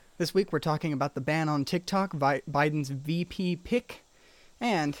This week we're talking about the ban on TikTok, Biden's VP pick,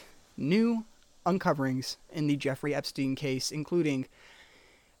 and new uncoverings in the Jeffrey Epstein case, including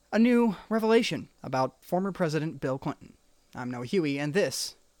a new revelation about former President Bill Clinton. I'm Noah Huey, and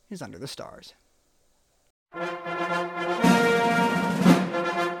this is Under the Stars.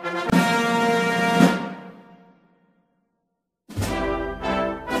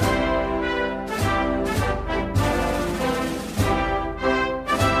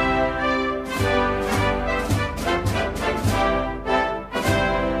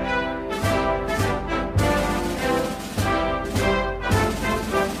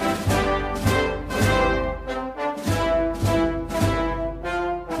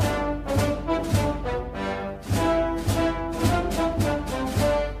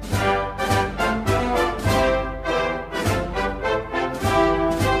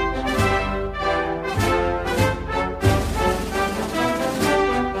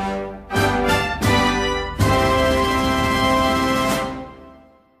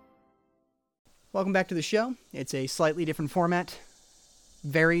 Welcome back to the show. It's a slightly different format.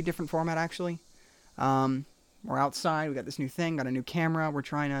 Very different format, actually. We're outside. We got this new thing. Got a new camera. I'm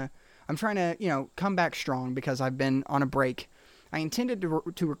trying to, come back strong because I've been on a break. I intended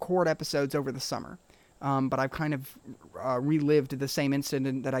to record episodes over the summer, but I've kind of relived the same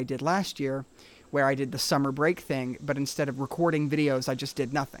incident that I did last year, where I did the summer break thing, but instead of recording videos, I just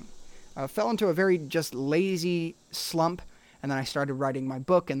did nothing. Fell into a very just lazy slump. And then I started writing my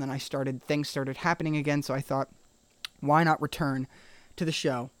book, and then things started happening again, so I thought, why not return to the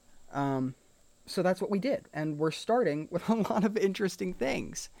show? So that's what we did, and we're starting with a lot of interesting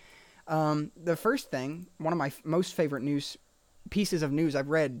things. The first thing, one of my most favorite pieces of news I've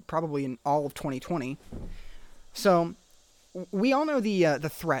read probably in all of 2020. So we all know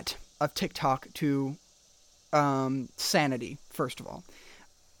the threat of TikTok to sanity, first of all.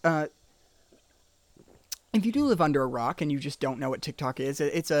 If you do live under a rock and you just don't know what TikTok is,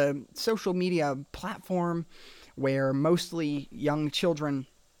 it's a social media platform where mostly young children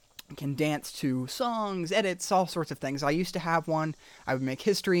can dance to songs, edits, all sorts of things. I used to have one. I would make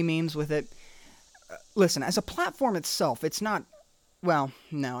history memes with it. Listen, as a platform itself, it's not... Well,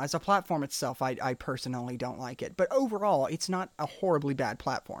 no, as a platform itself, I personally don't like it. But overall, it's not a horribly bad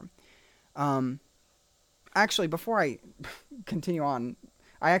platform. Actually, before I continue on,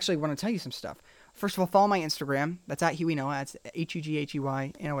 I actually want to tell you some stuff. First of all, follow my Instagram. That's at Huey Noah. That's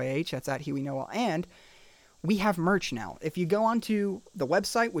HUGHEYNOAH. That's at Huey Noah. And we have merch now. If you go onto the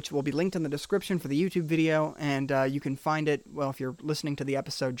website, which will be linked in the description for the YouTube video, and you can find it, well, if you're listening to the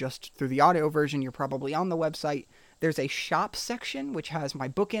episode just through the audio version, you're probably on the website. There's a shop section, which has my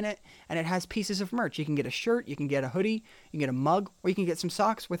book in it, and it has pieces of merch. You can get a shirt, you can get a hoodie, you can get a mug, or you can get some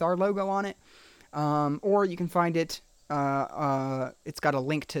socks with our logo on it. Or you can find it... it's got a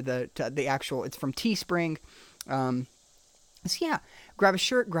link to the actual, it's from Teespring. So yeah, grab a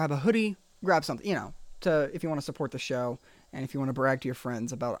shirt, grab a hoodie, grab something, if you want to support the show, and if you want to brag to your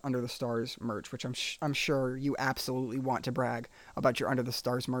friends about Under the Stars merch, which I'm sure you absolutely want to brag about your Under the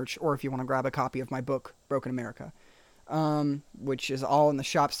Stars merch, or if you want to grab a copy of my book, Broken America, which is all in the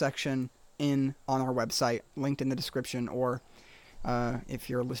shop section on our website, linked in the description, or, if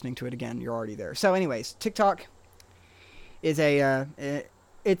you're listening to it again, you're already there. So anyways, TikTok is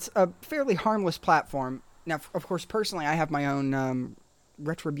it's a fairly harmless platform. Now, of course, personally, I have my own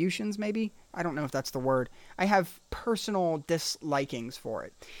retributions, maybe? I don't know if that's the word. I have personal dislikings for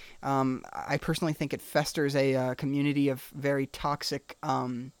it. I personally think it festers a community of very toxic,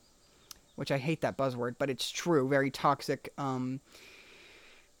 which I hate that buzzword, but it's true, very toxic,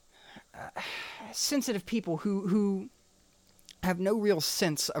 sensitive people who have no real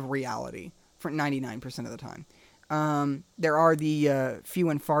sense of reality for 99% of the time. There are the few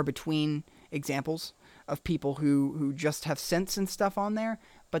and far between examples of people who just have sense and stuff on there,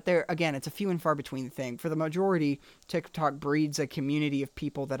 but again, it's a few and far between thing. For the majority, TikTok breeds a community of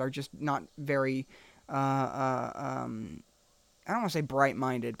people that are just not very, I don't want to say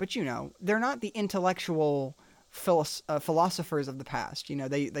bright-minded, but they're not the intellectual philosophers of the past.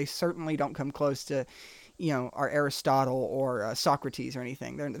 They certainly don't come close to, our Aristotle or Socrates or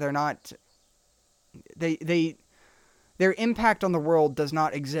anything. They're not. Their impact on the world does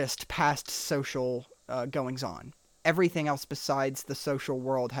not exist past social goings-on. Everything else besides the social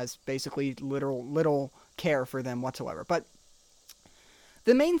world has basically little care for them whatsoever. But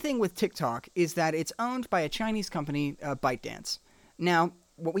the main thing with TikTok is that it's owned by a Chinese company, ByteDance. Now,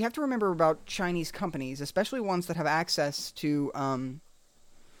 what we have to remember about Chinese companies, especially ones that have access to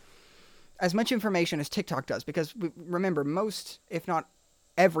as much information as TikTok does, because remember, most, if not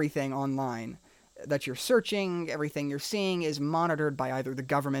everything online that you're searching, everything you're seeing is monitored by either the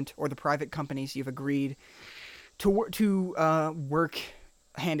government or the private companies you've agreed to work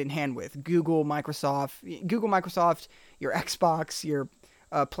hand in hand with. Google, Microsoft, your Xbox, your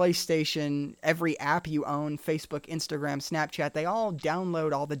PlayStation, every app you own, Facebook, Instagram, Snapchat, they all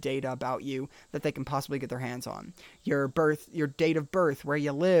download all the data about you that they can possibly get their hands on. Your date of birth, where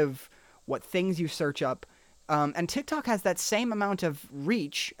you live, what things you search up. And TikTok has that same amount of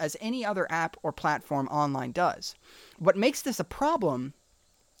reach as any other app or platform online does. What makes this a problem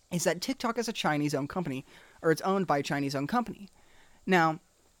is that TikTok is a Chinese-owned company, or it's owned by a Chinese-owned company. Now,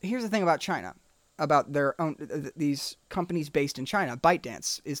 here's the thing about China, about their own these companies based in China.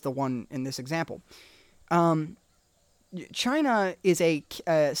 ByteDance is the one in this example. China is a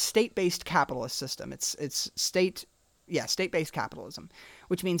state-based capitalist system. It's state-based capitalism,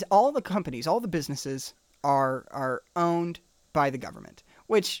 which means all the companies, all the businesses are owned by the government,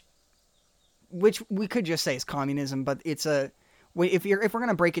 which we could just say is communism, but it's if we're going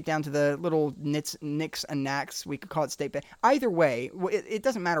to break it down to the little nicks and knacks, we could call it state-based. Either way, it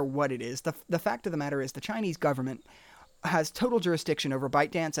doesn't matter what it is. The fact of the matter is the Chinese government has total jurisdiction over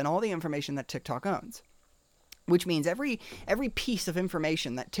ByteDance and all the information that TikTok owns, which means every piece of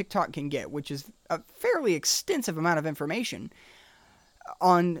information that TikTok can get, which is a fairly extensive amount of information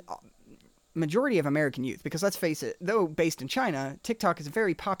on majority of American youth, because let's face it, though based in China, TikTok is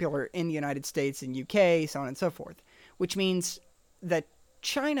very popular in the United States and UK, so on and so forth, which means that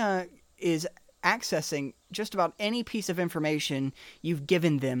China is accessing just about any piece of information you've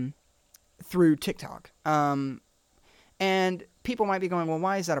given them through TikTok. And people might be going, well,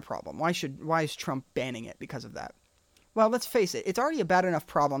 why is that a problem? Why is Trump banning it because of that? Well, let's face it, it's already a bad enough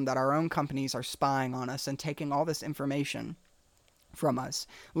problem that our own companies are spying on us and taking all this information from us,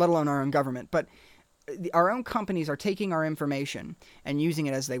 let alone our own government. But our own companies are taking our information and using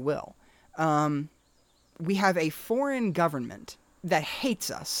it as they will. We have a foreign government that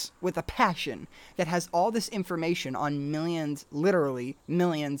hates us with a passion, that has all this information on millions, literally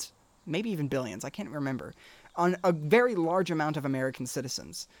millions, maybe even billions, I can't remember, on a very large amount of American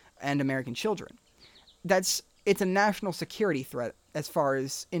citizens and American children. It's a national security threat as far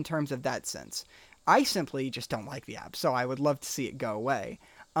as in terms of that sense. I simply just don't like the app, so I would love to see it go away.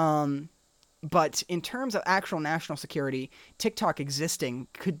 But in terms of actual national security, TikTok existing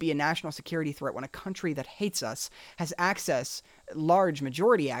could be a national security threat when a country that hates us has access, large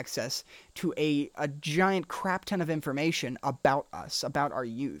majority access, to a giant crap ton of information about us, about our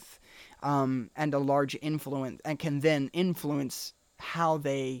youth, and a large influence, and can then influence how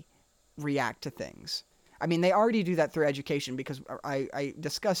they react to things. I mean, they already do that through education, because I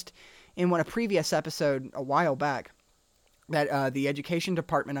discussed in a previous episode a while back that the education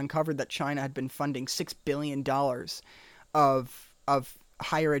department uncovered that China had been funding $6 billion of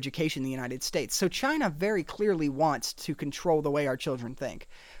higher education in the United States. So China very clearly wants to control the way our children think.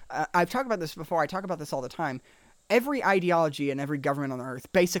 I've talked about this before. I talk about this all the time. Every ideology and every government on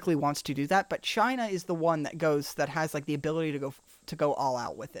earth basically wants to do that, but China is the one that has like the ability to go all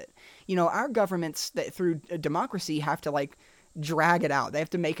out with it. You know, our governments that through democracy have to like drag it out. They have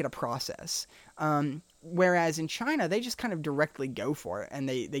to make it a process. Whereas in China, they just kind of directly go for it and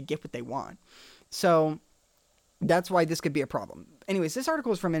they get what they want. So that's why this could be a problem. Anyways, this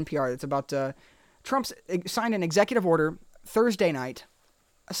article is from NPR. It's about Trump signed an executive order Thursday night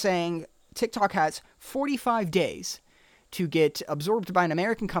saying TikTok has 45 days to get absorbed by an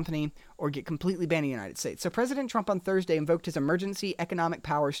American company or get completely banned in the United States. So President Trump on Thursday invoked his emergency economic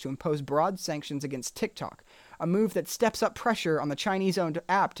powers to impose broad sanctions against TikTok, a move that steps up pressure on the Chinese-owned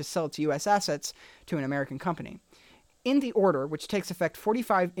app to sell its U.S. assets to an American company. In the order, which takes effect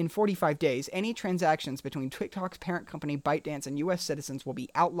 45 days, any transactions between TikTok's parent company ByteDance and U.S. citizens will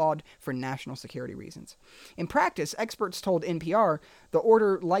be outlawed for national security reasons. In practice, experts told NPR the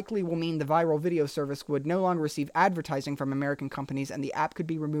order likely will mean the viral video service would no longer receive advertising from American companies, and the app could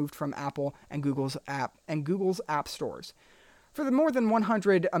be removed from Apple and Google's app stores. For the more than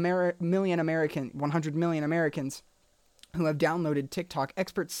 100 million Americans who have downloaded TikTok,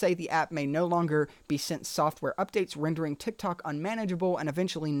 experts say the app may no longer be sent software updates, rendering TikTok unmanageable and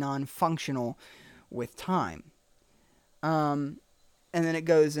eventually non-functional with time. And then it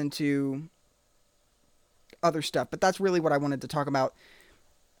goes into other stuff, but that's really what I wanted to talk about.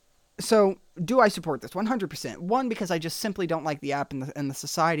 So, do I support this? 100%. One, because I just simply don't like the app and the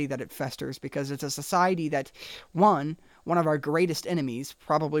society that it festers, because it's a society that, one of our greatest enemies,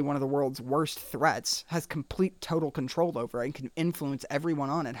 probably one of the world's worst threats, has complete total control over it and can influence everyone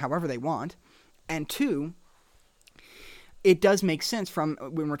on it however they want. And two, it does make sense from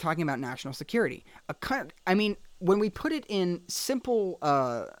when we're talking about national security. When we put it in simple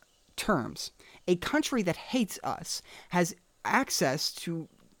terms. A country that hates us has access to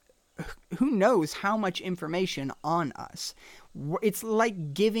who knows how much information on us. It's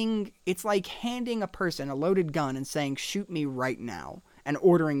like handing a person a loaded gun and saying, shoot me right now, and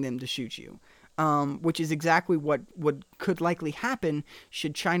ordering them to shoot you. Which is exactly what could likely happen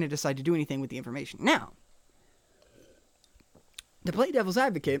should China decide to do anything with the information. Now, to play devil's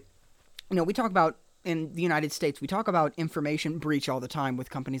advocate, we talk about, in the United States, we talk about information breach all the time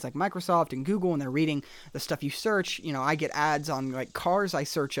with companies like Microsoft and Google, and they're reading the stuff you search. I get ads on like cars I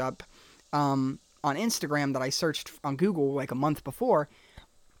search up on Instagram that I searched on Google like a month before.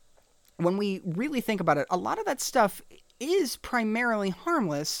 When we really think about it, a lot of that stuff is primarily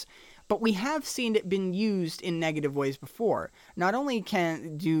harmless, but we have seen it been used in negative ways before. Not only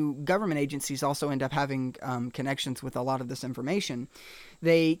do government agencies also end up having connections with a lot of this information,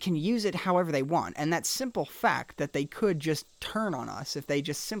 they can use it however they want. And that simple fact that they could just turn on us if they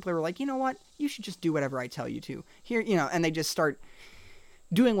just simply were like, you know what, you should just do whatever I tell you to. Here, and they just start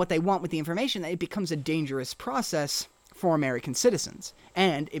doing what they want with the information, it becomes a dangerous process for American citizens.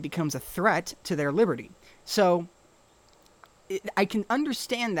 And it becomes a threat to their liberty. So I can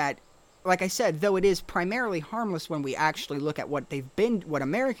understand that. Like I said, though it is primarily harmless when we actually look at what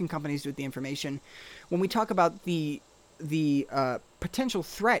American companies do with the information, when we talk about the potential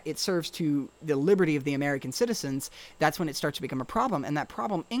threat it serves to the liberty of the American citizens, that's when it starts to become a problem. And that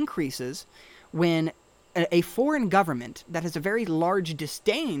problem increases when a foreign government that has a very large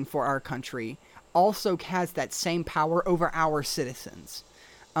disdain for our country also has that same power over our citizens.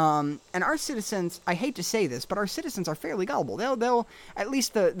 And our citizens, I hate to say this, but our citizens are fairly gullible. They'll at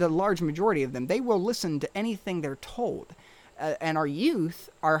least the large majority of them, they will listen to anything they're told. And our youth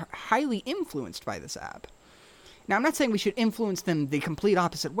are highly influenced by this app. Now, I'm not saying we should influence them the complete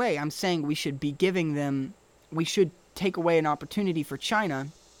opposite way. I'm saying we should take away an opportunity for China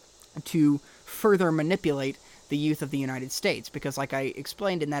to further manipulate the youth of the United States, because like I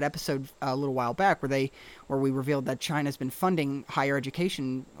explained in that episode a little while back where we revealed that China's been funding higher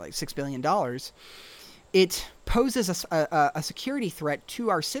education like $6 billion, it poses a security threat to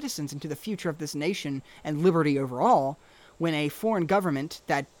our citizens and to the future of this nation and liberty overall when a foreign government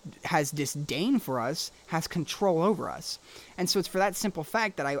that has disdain for us has control over us. And so it's for that simple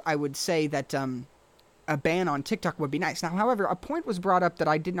fact that I would say that a ban on TikTok would be nice. Now, however, a point was brought up that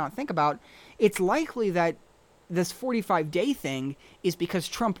I did not think about. It's likely that this 45-day thing is because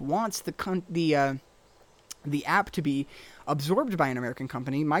Trump wants the app to be absorbed by an American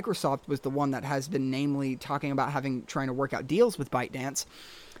company. Microsoft was the one that has been namely talking about trying to work out deals with ByteDance.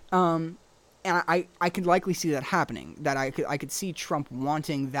 And I could likely see that happening, that I could see Trump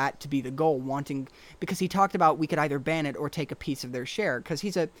wanting that to be the goal, because he talked about we could either ban it or take a piece of their share, because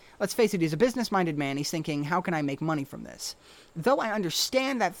let's face it, he's a business-minded man. He's thinking, how can I make money from this? Though I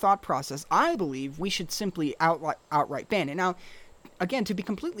understand that thought process, I believe we should simply outright ban it. Now, again, to be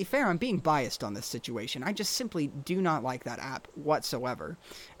completely fair, I'm being biased on this situation. I just simply do not like that app whatsoever.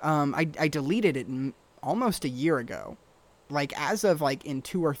 I deleted it almost a year ago. Like, as of, in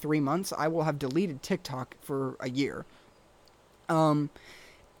 2 or 3 months, I will have deleted TikTok for a year.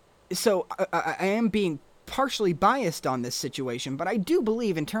 So I am being partially biased on this situation, but I do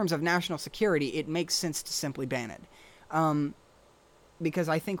believe in terms of national security, it makes sense to simply ban it. Because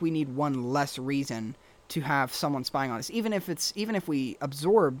I think we need one less reason to have someone spying on us. Even if we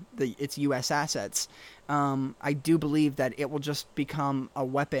absorb its U.S. assets, I do believe that it will just become a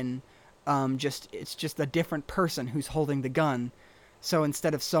weapon. It's just a different person who's holding the gun. So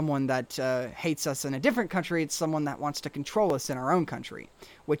instead of someone that hates us in a different country, it's someone that wants to control us in our own country,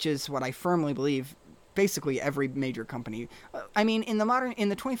 which is what I firmly believe basically every major company. I mean, in the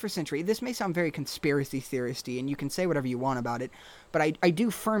 21st century, this may sound very conspiracy theoristy, and you can say whatever you want about it, but I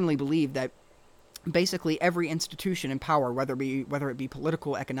do firmly believe that basically every institution in power, whether it be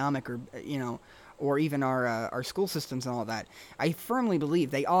political, economic, or even our school systems and all that, I firmly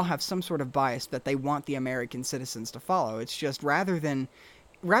believe they all have some sort of bias that they want the American citizens to follow. It's just rather than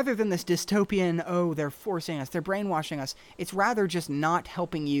this dystopian, they're forcing us, they're brainwashing us, it's rather just not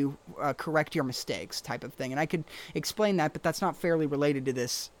helping you correct your mistakes type of thing. And I could explain that, but that's not fairly related to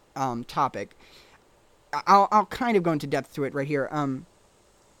this topic. I'll kind of go into depth to it right here.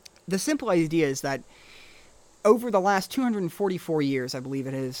 The simple idea is that over the last 244 years, I believe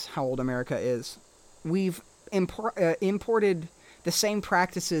it is how old America is, we've imported the same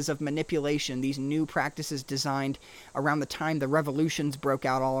practices of manipulation, these new practices designed around the time the revolutions broke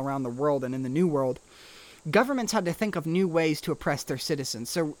out all around the world and in the New World. Governments had to think of new ways to oppress their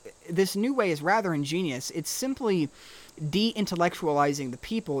citizens. So this new way is rather ingenious. It's simply de-intellectualizing the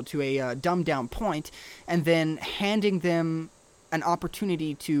people to a dumbed-down point and then handing them an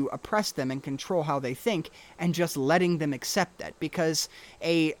opportunity to oppress them and control how they think, and just letting them accept that, because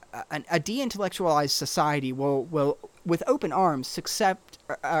a de-intellectualized society will with open arms accept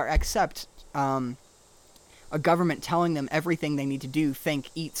a government telling them everything they need to do, think,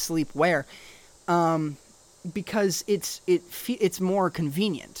 eat, sleep, wear, because it's more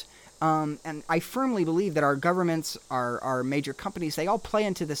convenient. And I firmly believe that our governments, our major companies, they all play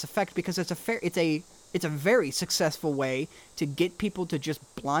into this effect because it's a very successful way to get people to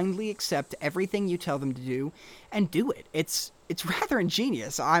just blindly accept everything you tell them to do and do it. It's rather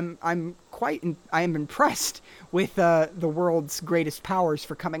ingenious. I am impressed with the world's greatest powers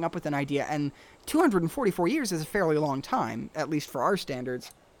for coming up with an idea, and 244 years is a fairly long time, at least for our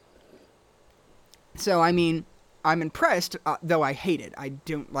standards. So, I mean, I'm impressed, though I hate it. I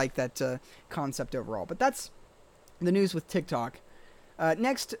don't like that concept overall. But that's the news with TikTok.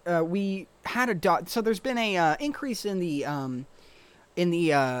 Next, we had so there's been a increase in the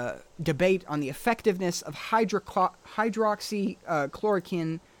debate on the effectiveness of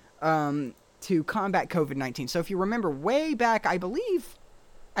hydroxychloroquine to combat COVID-19. So if you remember way back, I believe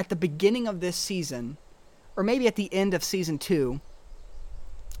at the beginning of this season, or maybe at the end of season 2,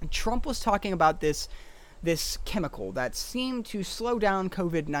 Trump was talking about this chemical that seemed to slow down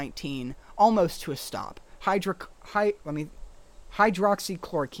COVID-19 almost to a stop.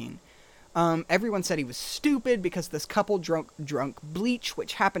 Hydroxychloroquine. Everyone said he was stupid because this couple drunk bleach,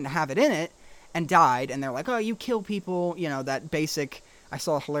 which happened to have it in it, and died. And they're like, oh, you kill people. You know, that basic... I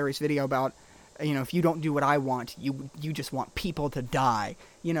saw a hilarious video about, you know, if you don't do what I want, you just want people to die.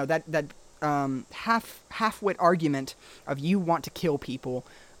 You know, that half-wit argument of you want to kill people,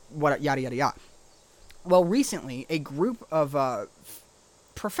 what yada, yada, yada. Well, recently, a group of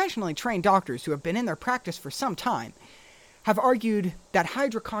professionally trained doctors who have been in their practice for some time have argued that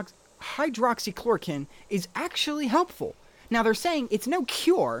hydroxychloroquine is actually helpful. Now, they're saying it's no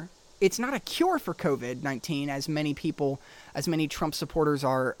cure. It's not a cure for COVID-19, as many Trump supporters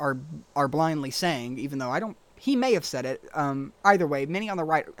are blindly saying, even though he may have said it. Either way, many on the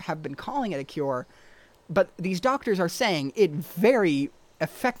right have been calling it a cure, but these doctors are saying it very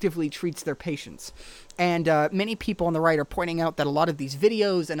effectively treats their patients. And many people on the right are pointing out that a lot of these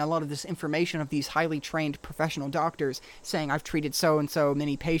videos and a lot of this information of these highly trained professional doctors saying, I've treated so and so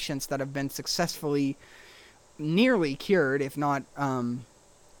many patients that have been successfully nearly cured, if not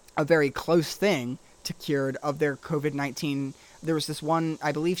a very close thing to cured, of their COVID-19. There was this one,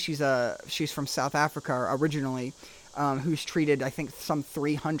 I believe she's from South Africa originally, who's treated, I think, some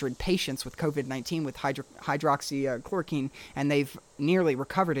 300 patients with COVID-19 with hydroxychloroquine, and they've nearly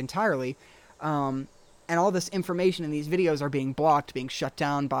recovered entirely. And all this information in these videos are being blocked, being shut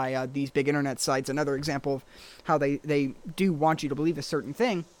down by these big internet sites. Another example of how they do want you to believe a certain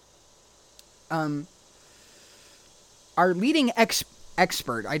thing. Our leading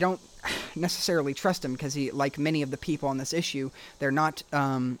expert, I don't necessarily trust him because he, like many of the people on this issue, they're not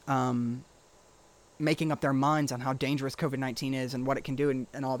making up their minds on how dangerous COVID-19 is and what it can do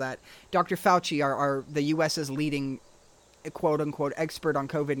and all that. Dr. Fauci, the U.S.'s leading quote-unquote expert on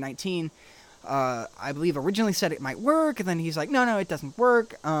COVID-19, I believe originally said it might work, and then he's like, no, it doesn't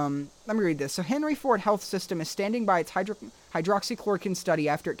work. Let me read this. So Henry Ford Health System is standing by its hydroxychloroquine study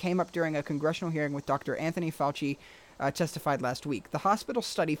after it came up during a congressional hearing with Dr. Anthony Fauci testified last week. The hospital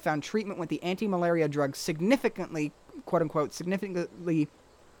study found treatment with the anti-malaria drug significantly, quote-unquote, significantly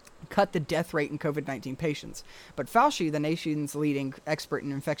cut the death rate in COVID-19 patients. But Fauci, the nation's leading expert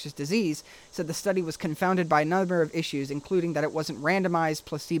in infectious disease, said the study was confounded by a number of issues, including that it wasn't randomized,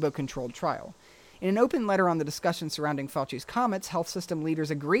 placebo-controlled trial. In an open letter on the discussion surrounding Fauci's comments, health system leaders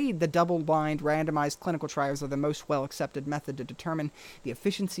agreed the double-blind, randomized clinical trials are the most well-accepted method to determine the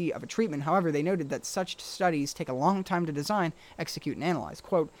efficiency of a treatment. However, they noted that such studies take a long time to design, execute, and analyze.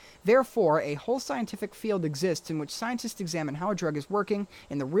 Quote, therefore, a whole scientific field exists in which scientists examine how a drug is working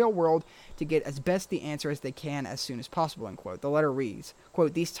in the real world to get as best the answer as they can as soon as possible, end quote. The letter reads,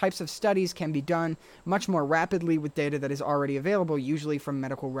 quote, these types of studies can be done much more rapidly with data that is already available, usually from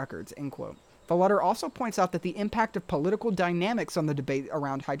medical records, end quote. The letter also points out that the impact of political dynamics on the debate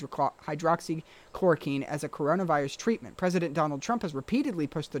around hydroxychloroquine as a coronavirus treatment. President Donald Trump has repeatedly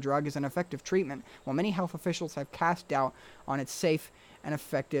pushed the drug as an effective treatment, while many health officials have cast doubt on its safe and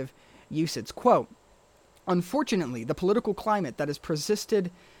effective usage. Quote, unfortunately, the political climate that has persisted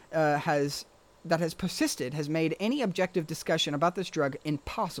has made any objective discussion about this drug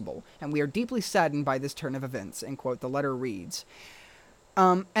impossible, and we are deeply saddened by this turn of events, end quote. The letter reads.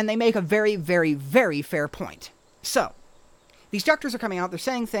 And they make a very, very, very fair point. So, these doctors are coming out, they're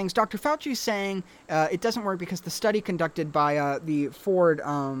saying things. Dr. Fauci's saying it doesn't work because the study conducted by the Ford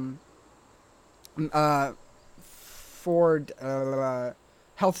Ford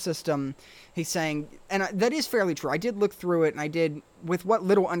health system. He's saying, and that is fairly true. I did look through it, and I did, with what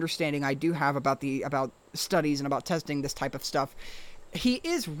little understanding I do have about studies and about testing this type of stuff. He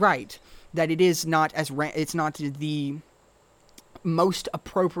is right that it is not it's not the most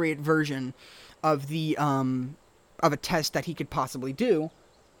appropriate version of of a test that he could possibly do.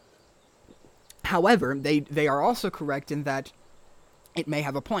 However, they are also correct in that it may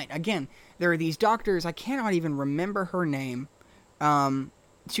have a point. Again, there are these doctors, I cannot even remember her name.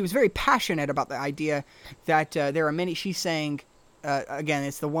 She was very passionate about the idea that there are many, she's saying, again,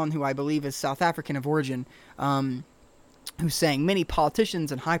 it's the one who I believe is South African of origin, who's saying many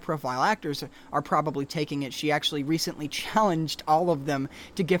politicians and high-profile actors are probably taking it. She actually recently challenged all of them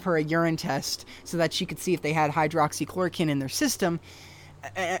to give her a urine test so that she could see if they had hydroxychloroquine in their system.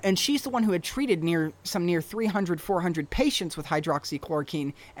 And she's the one who had treated near 300, 400 patients with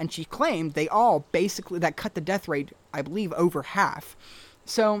hydroxychloroquine, and she claimed they all basically, that cut the death rate, I believe, over half.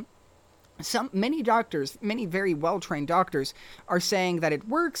 So many doctors, many very well-trained doctors, are saying that it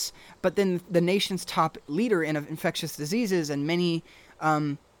works, but then the nation's top leader in infectious diseases and many,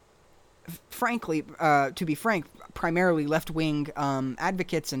 frankly, to be frank, primarily left-wing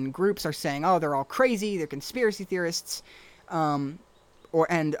advocates and groups are saying, oh, they're all crazy, they're conspiracy theorists, and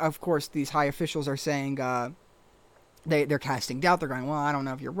of course these high officials are saying they're casting doubt. They're going, well, I don't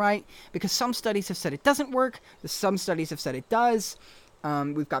know if you're right, because some studies have said it doesn't work, some studies have said it does.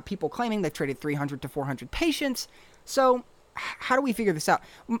 We've got people claiming they've treated 300 to 400 patients. So how do we figure this out?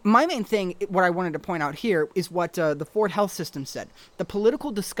 My main thing, what I wanted to point out here, is what the Ford Health System said. The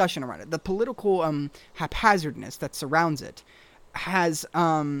political discussion around it, the political haphazardness that surrounds it, has,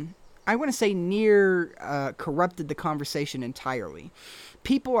 I want to say, near corrupted the conversation entirely.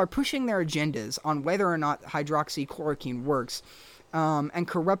 People are pushing their agendas on whether or not hydroxychloroquine works, and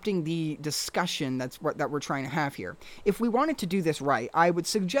corrupting the discussion that we're trying to have here. If we wanted to do this right, I would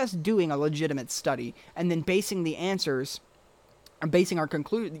suggest doing a legitimate study and then basing the answers, basing our the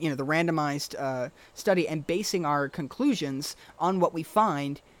randomized study, and basing our conclusions on what we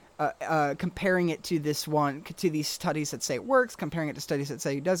find, comparing it to these studies that say it works, comparing it to studies that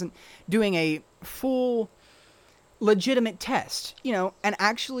say it doesn't, doing a full legitimate test, and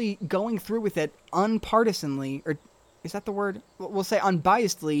actually going through with it unpartisanly, or is that the word? We'll say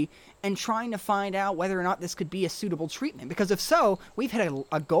unbiasedly, and trying to find out whether or not this could be a suitable treatment. Because if so, we've hit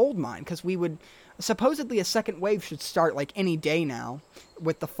a gold mine, because we would, supposedly a second wave should start like any day now,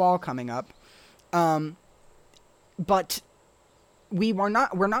 with the fall coming up. But we're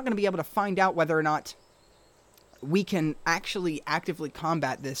not going to be able to find out whether or not we can actually actively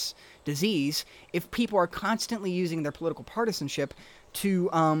combat this disease if people are constantly using their political partisanship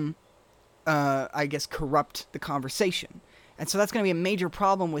to, I guess, corrupt the conversation. And so that's going to be a major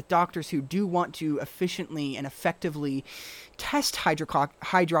problem with doctors who do want to efficiently and effectively test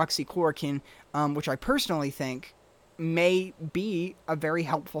hydroxychloroquine, which I personally think may be a very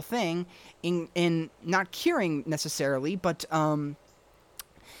helpful thing in not curing necessarily, but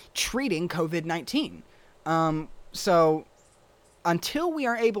treating COVID-19. So until we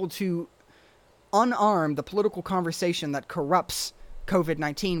are able to unarm the political conversation that corrupts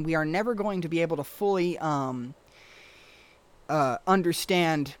COVID-19, we are never going to be able to fully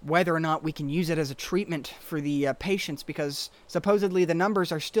understand whether or not we can use it as a treatment for the patients, because supposedly the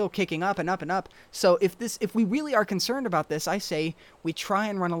numbers are still kicking up and up and up. So if we really are concerned about this, I say we try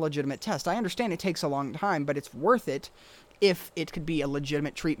and run a legitimate test. I understand it takes a long time, but it's worth it if it could be a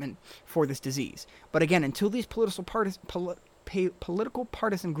legitimate treatment for this disease. But again, until these political partisan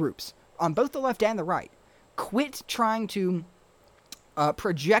groups on both the left and the right quit trying to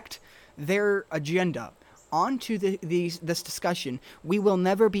project their agenda onto this discussion, we will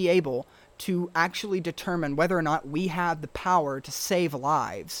never be able to actually determine whether or not we have the power to save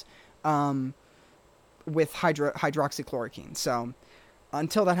lives with hydroxychloroquine. So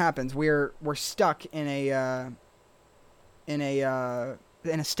until that happens, we're stuck in a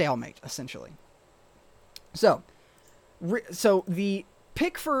stalemate, essentially. So the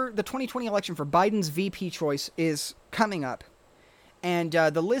pick for the 2020 election for Biden's VP choice is coming up. And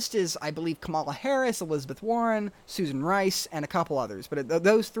the list is, I believe, Kamala Harris, Elizabeth Warren, Susan Rice, and a couple others. But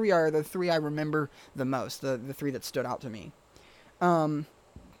those three are the three I remember the most, the three that stood out to me.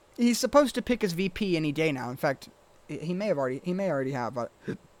 He's supposed to pick his VP any day now. In fact, he may already have, but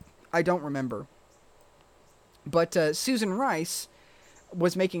I don't remember. But Susan Rice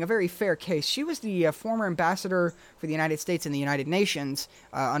was making a very fair case. She was the former ambassador for the United States in the United Nations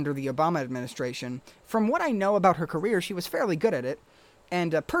under the Obama administration. From what I know about her career, she was fairly good at it.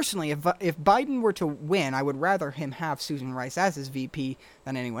 And personally, if Biden were to win, I would rather him have Susan Rice as his VP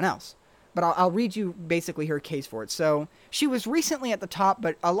than anyone else. But I'll read you basically her case for it. So she was recently at the top,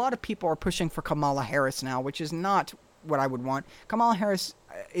 but a lot of people are pushing for Kamala Harris now, which is not what I would want. Kamala Harris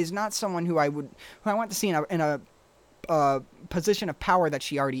is not someone who I want to see in a position of power that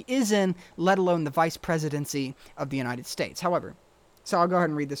she already is in, let alone the vice presidency of the United States. However, so I'll go ahead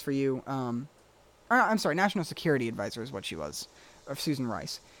and read this for you. I'm sorry, National Security Advisor is what she was, of Susan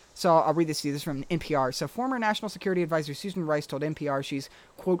Rice. So I'll read this to you. This is from NPR. So former National Security Advisor Susan Rice told NPR she's,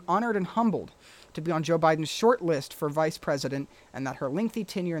 quote, honored and humbled to be on Joe Biden's short list for vice president and that her lengthy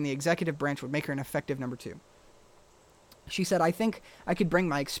tenure in the executive branch would make her an effective number 2. She said, I think I could bring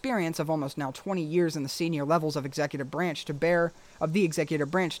my experience of almost now 20 years in the senior levels of the executive branch to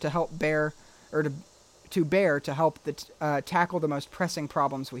help tackle the most pressing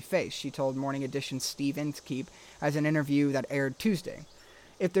problems we face, she told Morning Edition's Steve Inskeep as an interview that aired Tuesday.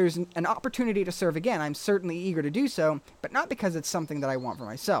 If there's an opportunity to serve again, I'm certainly eager to do so, but not because it's something that I want for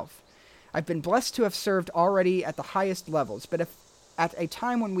myself. I've been blessed to have served already at the highest levels, but if at a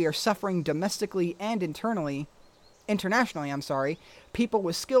time when we are suffering domestically and internationally, people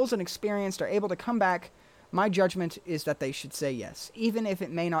with skills and experience are able to come back, my judgment is that they should say yes, even if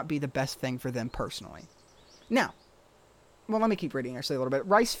it may not be the best thing for them personally. Now, well, let me keep reading actually a little bit.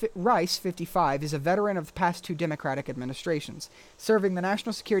 Rice, 55, is a veteran of the past 2 Democratic administrations, serving the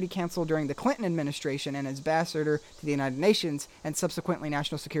National Security Council during the Clinton administration and as ambassador to the United Nations, and subsequently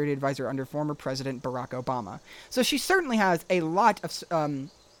National Security Advisor under former President Barack Obama. So she certainly has a lot of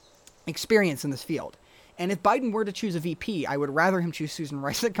experience in this field. And if Biden were to choose a VP, I would rather him choose Susan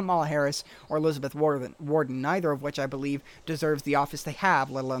Rice than Kamala Harris or Elizabeth Warren, neither of which I believe deserves the office they have,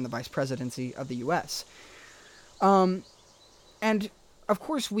 let alone the vice presidency of the U.S. And, of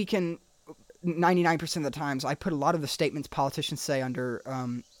course, we can, 99% of the times, I put a lot of the statements politicians say under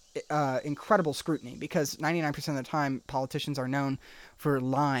incredible scrutiny, because 99% of the time, politicians are known for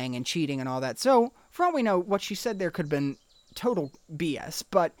lying and cheating and all that. So, for all we know, what she said there could have been total BS,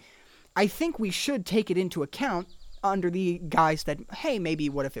 but I think we should take it into account under the guise that, hey, maybe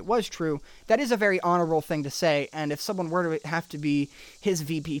what if it was true? That is a very honorable thing to say, and if someone were to have to be his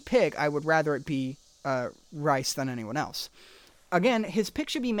VP pick, I would rather it be Rice than anyone else. Again, his pick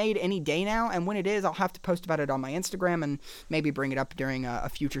should be made any day now, and when it is, I'll have to post about it on my Instagram and maybe bring it up during a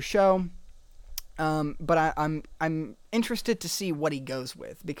future show. But I'm interested to see what he goes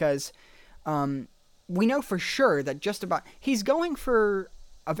with, because we know for sure that he's going for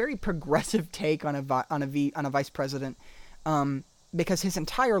a very progressive take on a vice president, because his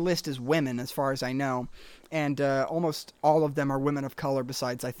entire list is women, as far as I know, and almost all of them are women of color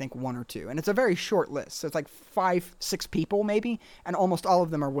besides, I think, 1 or 2. And it's a very short list, so it's like 5-6 people maybe, and almost all of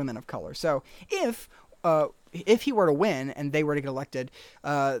them are women of color. So if he were to win and they were to get elected,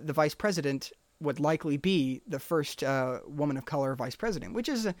 the vice president would likely be the first woman of color vice president,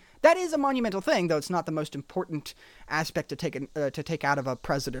 that is a monumental thing, though it's not the most important aspect to take out of a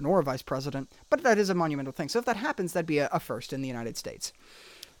president or a vice president, but that is a monumental thing. So if that happens, that'd be a first in the United States.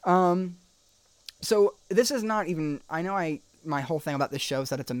 So this is not even, I know my whole thing about this show is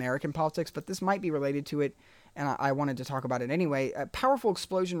that it's American politics, but this might be related to it, and I wanted to talk about it anyway. A powerful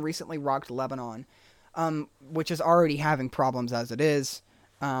explosion recently rocked Lebanon, which is already having problems as it is.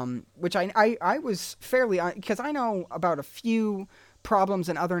 Which I was fairly, because I know about a few problems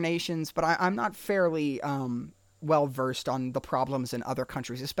in other nations, but I'm not fairly well versed on the problems in other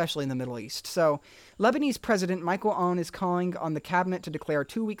countries, especially in the Middle East. So Lebanese President Michael Aoun is calling on the cabinet to declare a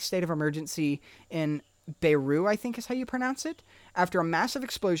 2-week state of emergency in Beirut, I think is how you pronounce it, after a massive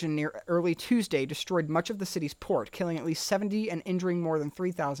explosion near early Tuesday destroyed much of the city's port, killing at least 70 and injuring more than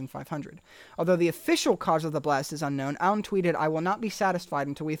 3,500. Although the official cause of the blast is unknown, Aoun tweeted, "I will not be satisfied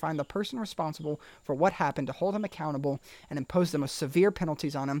until we find the person responsible for what happened, to hold him accountable and impose the most severe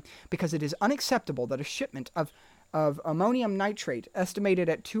penalties on him, because it is unacceptable that a shipment of ammonium nitrate, estimated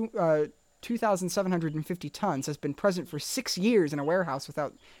at 2,750 tons, has been present for 6 years in a warehouse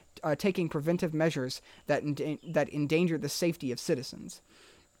without taking preventive measures that endanger the safety of citizens."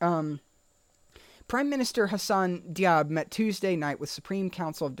 Prime Minister Hassan Diab met Tuesday night with the Supreme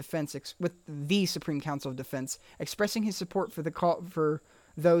Council of Defense, expressing his support for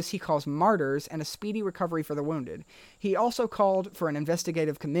those he calls martyrs and a speedy recovery for the wounded. He also called for an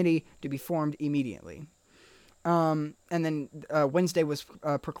investigative committee to be formed immediately. And then Wednesday was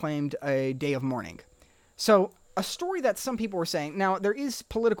proclaimed a day of mourning. So a story that some people were saying, now there is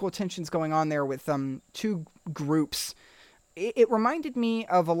political tensions going on there with 2 groups. It reminded me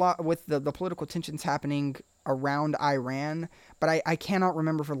of a lot with the political tensions happening around Iran, but I cannot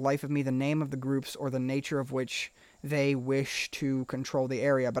remember for the life of me the name of the groups or the nature of which they wish to control the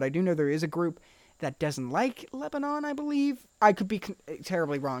area. But I do know there is a group, that doesn't like Lebanon, I believe. I could be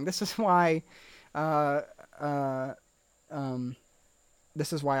terribly wrong. This is why, uh, uh,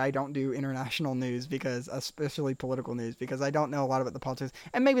 this is why I don't do international news, because especially political news, because I don't know a lot about the politics,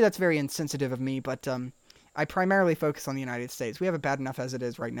 and maybe that's very insensitive of me, but I primarily focus on the United States. We have it bad enough as it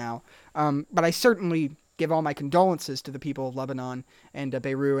is right now, but I certainly give all my condolences to the people of Lebanon and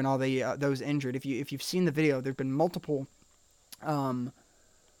Beirut and all the those injured. If you've seen the video, there've been multiple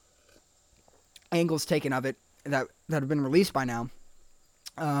angles taken of it that have been released by now.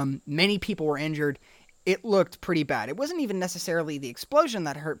 Many people were injured. It looked pretty bad. It wasn't even necessarily the explosion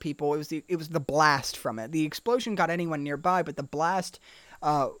that hurt people. It was the blast from it. The explosion got anyone nearby, but the blast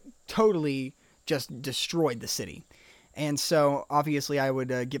totally just destroyed the city. And so, obviously, I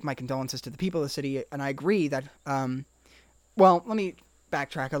would give my condolences to the people of the city, and I agree that, well, let me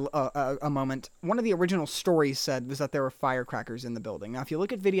backtrack a moment. One of the original stories said was that there were firecrackers in the building. Now, if you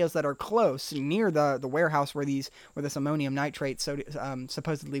look at videos that are close, near the warehouse where this ammonium nitrate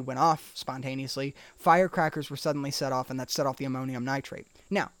supposedly went off spontaneously, firecrackers were suddenly set off, and that set off the ammonium nitrate.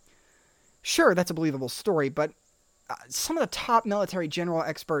 Now, sure, that's a believable story, but some of the top military general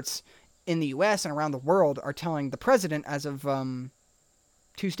experts in the U.S. and around the world are telling the president as of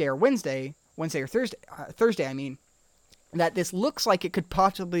Tuesday or Thursday, that this looks like it could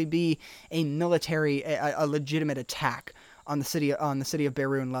possibly be a legitimate attack on the city of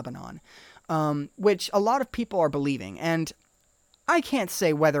Beirut in Lebanon, which a lot of people are believing, and I can't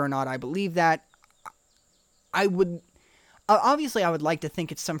say whether or not I believe that. I would like to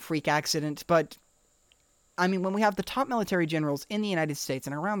think it's some freak accident, but I mean, when we have the top military generals in the United States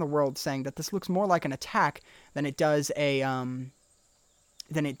and around the world saying that this looks more like an attack than it does an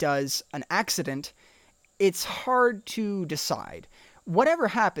accident, it's hard to decide. Whatever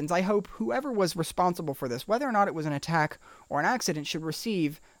happens, I hope whoever was responsible for this, whether or not it was an attack or an accident, should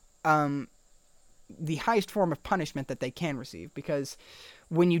receive the highest form of punishment that they can receive. Because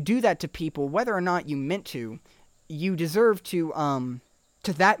when you do that to people, whether or not you meant to, you deserve to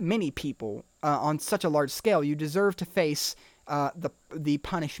that many people on such a large scale, you deserve to face the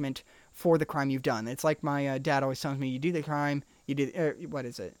punishment for the crime you've done. It's like my dad always tells me: you do the crime, you do what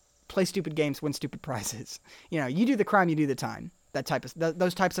is it? Play stupid games, win stupid prizes. You do the crime, you do the time.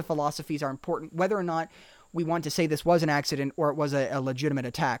 Those types of philosophies are important, whether or not we want to say this was an accident or it was a legitimate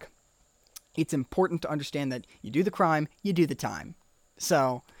attack. It's important to understand that you do the crime, you do the time.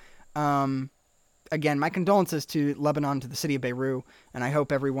 So, again, my condolences to Lebanon, to the city of Beirut, and I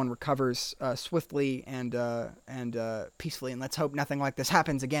hope everyone recovers swiftly and peacefully, and let's hope nothing like this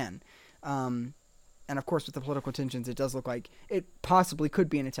happens again. And of course, with the political tensions, it does look like it possibly could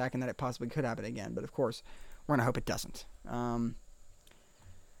be an attack and that it possibly could happen again, but of course, we're going to hope it doesn't.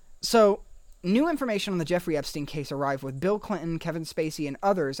 So, new information on the Jeffrey Epstein case arrived with Bill Clinton, Kevin Spacey, and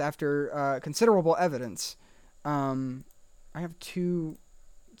others after considerable evidence. I have two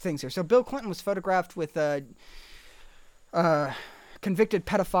things here. So Bill Clinton was photographed with a convicted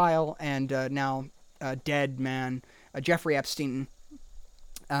pedophile and now dead man, Jeffrey Epstein.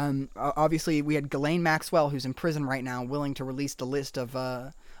 Obviously, we had Ghislaine Maxwell, who's in prison right now, willing to release the list of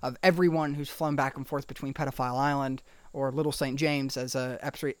everyone who's flown back and forth between Pedophile Island, or Little St. James, as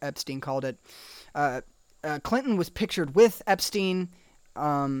Epstein called it. Clinton was pictured with Epstein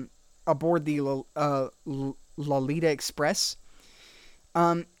aboard the Lolita Express.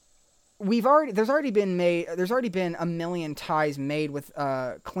 There's already been a million ties made with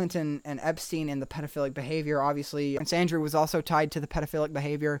Clinton and Epstein in the pedophilic behavior. Obviously, Prince Andrew was also tied to the pedophilic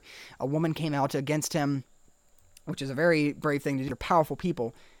behavior. A woman came out against him, which is a very brave thing to do. They're powerful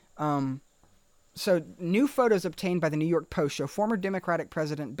people. So new photos obtained by the New York Post show former Democratic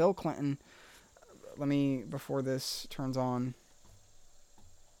President Bill Clinton. Before this turns on.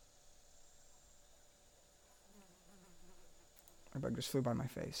 A bug just flew by my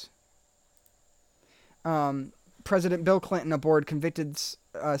face. President Bill Clinton aboard convicted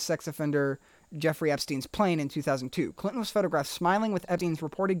sex offender Jeffrey Epstein's plane in 2002. Clinton was photographed smiling with Epstein's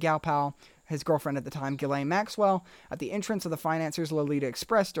reported gal pal, his girlfriend at the time, Ghislaine Maxwell, at the entrance of the financier's Lolita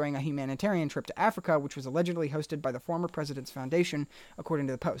Express during a humanitarian trip to Africa, which was allegedly hosted by the former president's foundation, according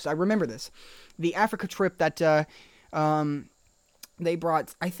to the Post. I remember this. The Africa trip that they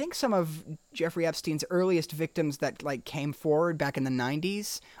brought, I think, some of Jeffrey Epstein's earliest victims that came forward back in the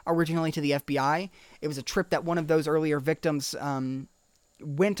 90s, originally to the FBI. It was a trip that one of those earlier victims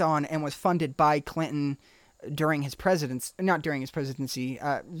went on and was funded by Clinton during his presidency, not during his presidency,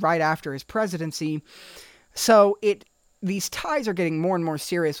 right after his presidency. So these ties are getting more and more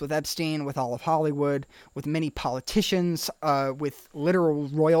serious with Epstein, with all of Hollywood, with many politicians, with literal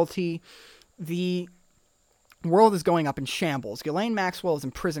royalty. The World is going up in shambles. Ghislaine Maxwell is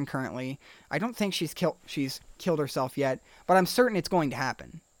in prison currently. I don't think she's killed herself yet, but I'm certain it's going to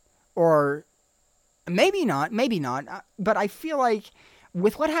happen. Or maybe not, but I feel like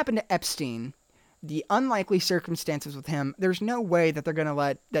with what happened to Epstein, the unlikely circumstances with him, there's no way that they're going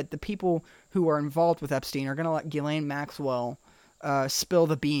to that the people who are involved with Epstein are going to let Ghislaine Maxwell spill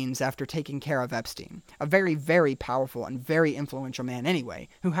the beans after taking care of Epstein. A very, very powerful and very influential man anyway,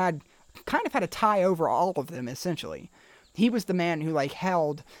 who had a tie over all of them, essentially. He was the man who,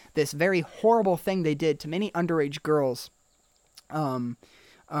 held this very horrible thing they did to many underage girls, and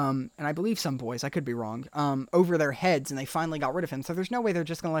I believe some boys, I could be wrong, over their heads, and they finally got rid of him. So there's no way they're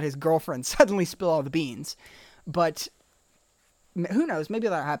just going to let his girlfriend suddenly spill all the beans. But who knows? Maybe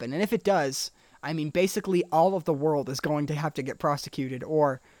that'll happen. And if it does, I mean, basically all of the world is going to have to get prosecuted,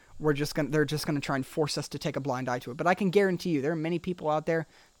 or they're just going to try and force us to take a blind eye to it. But I can guarantee you, there are many people out there.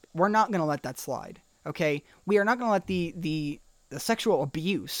 We're not going to let that slide, okay? We are not going to let the sexual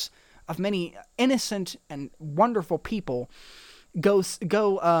abuse of many innocent and wonderful people go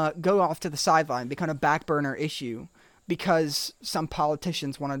off to the sideline, become a back burner issue because some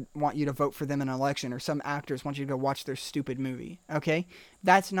politicians want you to vote for them in an election, or some actors want you to go watch their stupid movie, okay?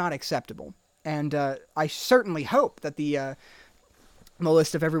 That's not acceptable. And I certainly hope that the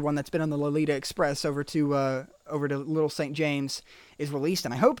list of everyone that's been on the Lolita Express over to Little St. James is released,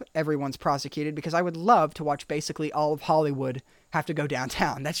 and I hope everyone's prosecuted, because I would love to watch basically all of Hollywood have to go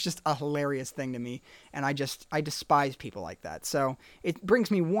downtown. That's just a hilarious thing to me, and I despise people like that. So it brings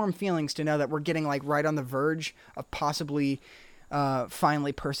me warm feelings to know that we're getting right on the verge of possibly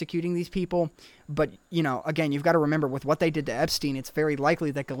finally persecuting these people. But, again, you've got to remember, with what they did to Epstein, it's very likely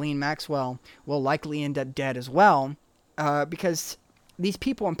that Ghislaine Maxwell will likely end up dead as well, because these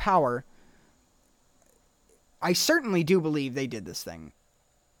people in power, I certainly do believe they did this thing.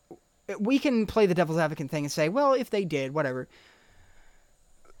 We can play the devil's advocate thing and say, well, if they did, whatever.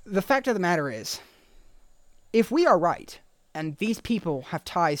 The fact of the matter is, if we are right, and these people have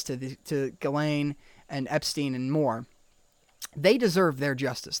ties to Ghislaine and Epstein and more, they deserve their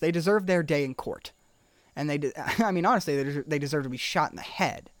justice. They deserve their day in court. And honestly, they deserve to be shot in the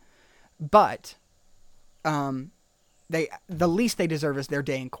head. But the least they deserve is their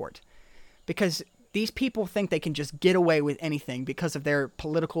day in court. Because these people think they can just get away with anything because of their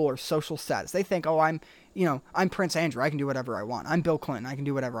political or social status. They think, I'm Prince Andrew, I can do whatever I want. I'm Bill Clinton, I can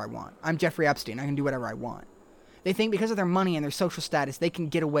do whatever I want. I'm Jeffrey Epstein, I can do whatever I want. They think because of their money and their social status, they can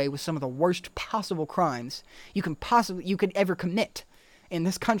get away with some of the worst possible crimes you could ever commit in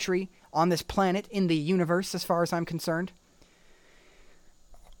this country, on this planet, in the universe, as far as I'm concerned.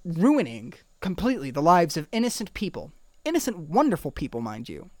 Ruining completely the lives of innocent people. Innocent, wonderful people, mind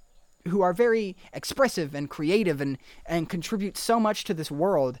you, who are very expressive and creative and contribute so much to this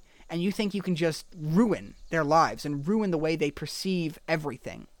world, and you think you can just ruin their lives and ruin the way they perceive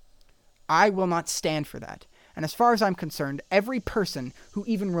everything. I will not stand for that. And as far as I'm concerned, every person who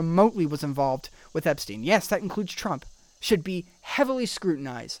even remotely was involved with Epstein, yes, that includes Trump, should be heavily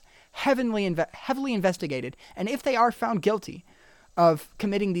scrutinized, heavily investigated, and if they are found guilty of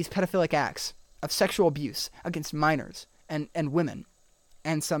committing these pedophilic acts of sexual abuse against minors and women,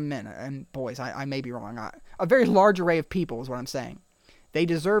 and some men and boys, I may be wrong, a very large array of people is what I'm saying. They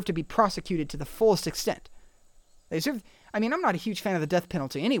deserve to be prosecuted to the fullest extent. I'm not a huge fan of the death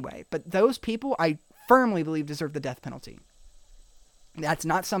penalty anyway, but those people I firmly believe deserve the death penalty. That's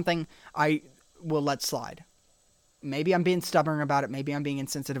not something I will let slide. Maybe I'm being stubborn about it, maybe I'm being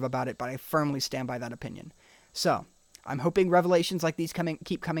insensitive about it, but I firmly stand by that opinion. So, I'm hoping revelations like these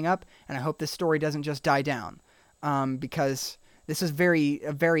keep coming up, and I hope this story doesn't just die down, because this is a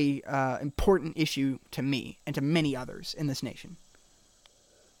very important issue to me and to many others in this nation.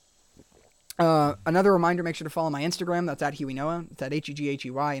 Another reminder, make sure to follow my Instagram. That's at Huey Noah. It's at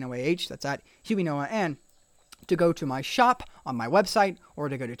HUGHEYNOAH. That's at Huey Noah. And to go to my shop on my website, or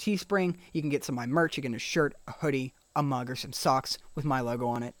to go to Teespring, you can get some of my merch. You can get a shirt, a hoodie, a mug, or some socks with my logo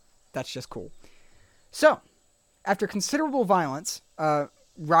on it. That's just cool. So, after considerable violence,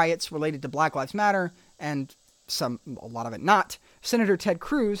 riots related to Black Lives Matter, and a lot of it not, Senator Ted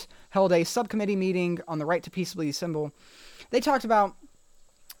Cruz held a subcommittee meeting on the right to peaceably assemble. They talked about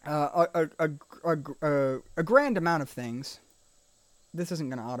a grand amount of things. This isn't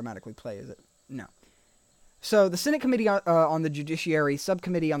going to automatically play, is it? No. So the Senate Committee on the Judiciary,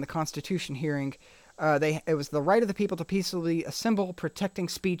 Subcommittee on the Constitution hearing, it was the right of the people to peacefully assemble, protecting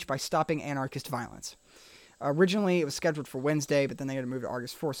speech by stopping anarchist violence. Originally, it was scheduled for Wednesday, but then they had to move to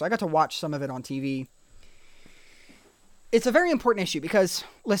August 4th, so I got to watch some of it on TV. It's a very important issue because,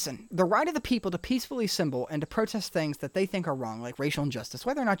 listen, the right of the people to peacefully assemble and to protest things that they think are wrong, like racial injustice,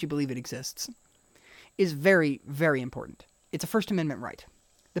 whether or not you believe it exists, is very, very important. It's a First Amendment right.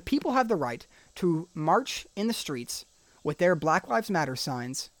 The people have the right to march in the streets with their Black Lives Matter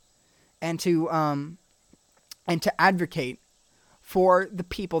signs and to advocate for the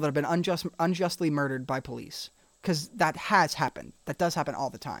people that have been unjustly murdered by police. Because that has happened. That does happen all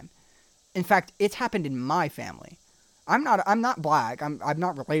the time. In fact, it's happened in my family. I'm not black. I'm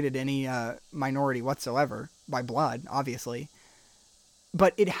not related to any minority whatsoever by blood, obviously.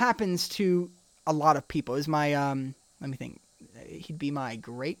 But it happens to a lot of people. Is my let me think. He'd be my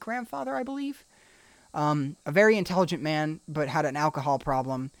great grandfather, I believe. A very intelligent man, but had an alcohol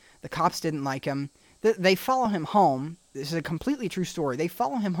problem. The cops didn't like him. They follow him home. This is a completely true story. They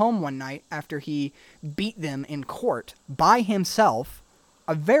follow him home one night after he beat them in court by himself.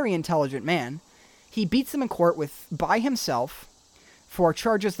 A very intelligent man. He beats them in court by himself for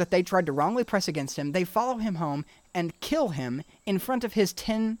charges that they tried to wrongly press against him. They follow him home and kill him in front of his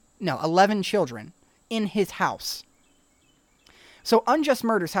 11 children in his house. So unjust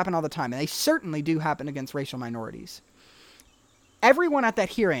murders happen all the time, and they certainly do happen against racial minorities. Everyone at that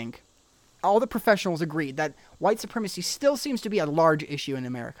hearing, all the professionals agreed that white supremacy still seems to be a large issue in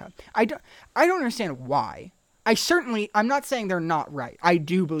America. I don't understand why. I'm not saying they're not right. I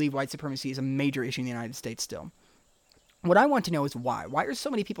do believe white supremacy is a major issue in the United States still. What I want to know is why. Why are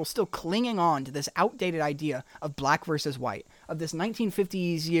so many people still clinging on to this outdated idea of black versus white, of this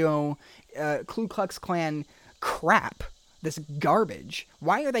 1950s, Ku Klux Klan crap, this garbage?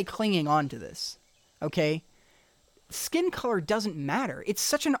 Why are they clinging on to this? Okay? Skin color doesn't matter. It's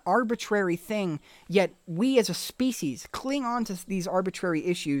such an arbitrary thing, yet we as a species cling on to these arbitrary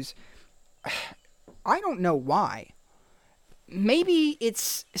issues. I don't know why. Maybe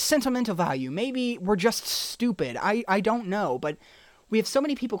it's sentimental value. Maybe we're just stupid. I don't know. But we have so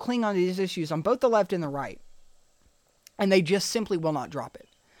many people cling on to these issues on both the left and the right. And they just simply will not drop it.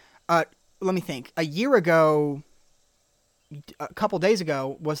 Let me think. A couple days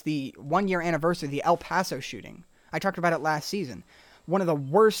ago, was the 1-year anniversary of the El Paso shooting. I talked about it last season. One of the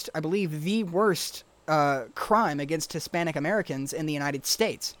worst, I believe the worst crime against Hispanic Americans in the United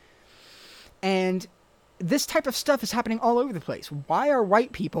States. And this type of stuff is happening all over the place. Why are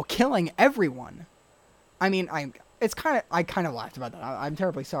white people killing everyone? I mean, I kind of laughed about that. I'm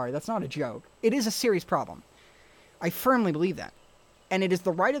terribly sorry. That's not a joke. It is a serious problem. I firmly believe that. And it is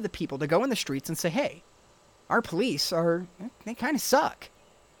the right of the people to go in the streets and say, hey, our police they kind of suck.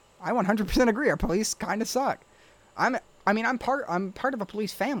 I 100% agree. Our police kind of suck. I'm part of a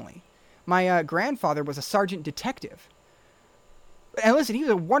police family. My grandfather was a sergeant detective. And listen, he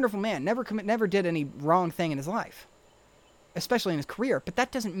was a wonderful man. Never did any wrong thing in his life, especially in his career. But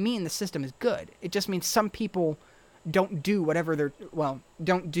that doesn't mean the system is good. It just means some people don't do whatever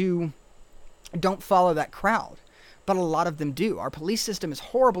don't follow that crowd. But a lot of them do. Our police system is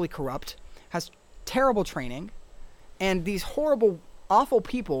horribly corrupt, has terrible training, and these horrible, awful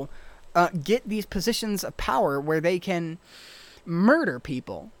people get these positions of power where they can murder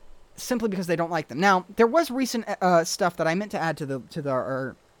people simply because they don't like them. Now, there was recent stuff that I meant to add to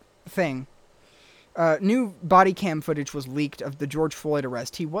our thing. New body cam footage was leaked of the George Floyd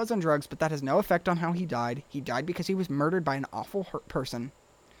arrest. He was on drugs, but that has no effect on how he died. He died because he was murdered by an awful person.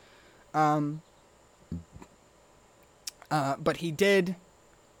 But he did.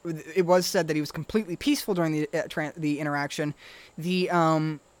 It was said that he was completely peaceful during the interaction.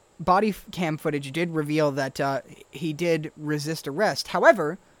 The body cam footage did reveal that he did resist arrest.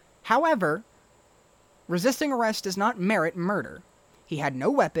 However, resisting arrest does not merit murder. He had no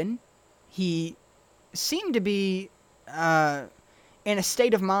weapon. He seemed to be in a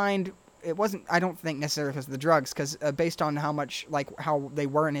state of mind. It wasn't, I don't think necessarily because of the drugs, because based on how they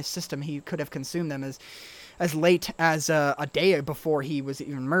were in his system, he could have consumed them as late as a day before he was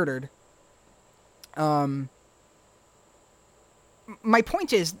even murdered. My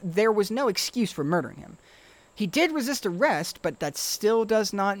point is, there was no excuse for murdering him. He did resist arrest, but that still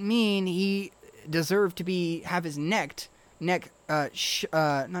does not mean he deserved to have his neck not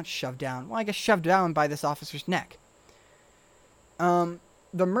shoved down. Well, I guess shoved down by this officer's neck. The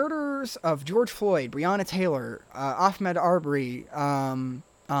murders of George Floyd, Breonna Taylor, Ahmaud Arbery,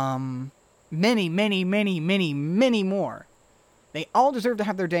 many, many, many, many, many more. They all deserve to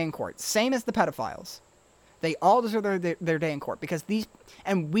have their day in court. Same as the pedophiles. They all deserve their day in court because we,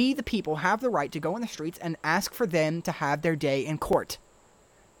 the people, have the right to go in the streets and ask for them to have their day in court.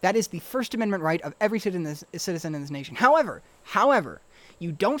 That is the First Amendment right of every citizen in this nation. However,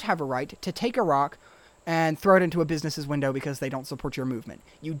 you don't have a right to take a rock and throw it into a business's window because they don't support your movement.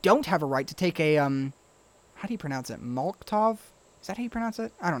 You don't have a right to take a, how do you pronounce it? Molotov? Is that how you pronounce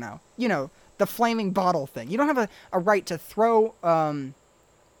it? I don't know. You know, the flaming bottle thing. You don't have a right to throw,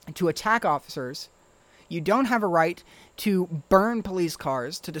 to attack officers You don't have a right to burn police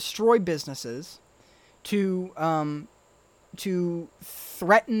cars, to destroy businesses, to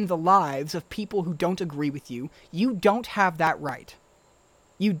threaten the lives of people who don't agree with you. You don't have that right.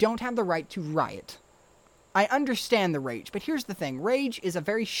 You don't have the right to riot. I understand the rage, but here's the thing. Rage is a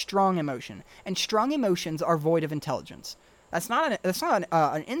very strong emotion, and strong emotions are void of intelligence. That's not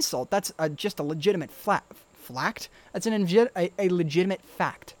an insult. That's just a legitimate fact. That's a legitimate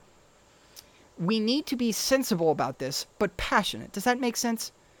fact. We need to be sensible about this, but passionate. Does that make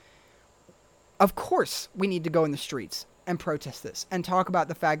sense? Of course, we need to go in the streets and protest this, and talk about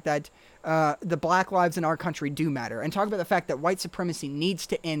the fact that the black lives in our country do matter, and talk about the fact that white supremacy needs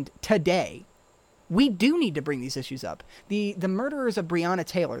to end today. We do need to bring these issues up. The murderers of Breonna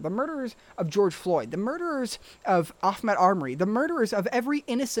Taylor, the murderers of George Floyd, the murderers of Ahmaud Arbery, the murderers of every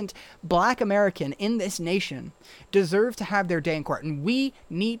innocent black American in this nation deserve to have their day in court. And we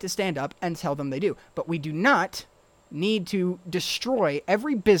need to stand up and tell them they do. But we do not need to destroy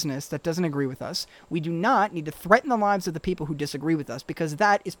every business that doesn't agree with us. We do not need to threaten the lives of the people who disagree with us, because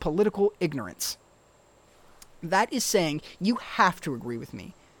that is political ignorance. That is saying you have to agree with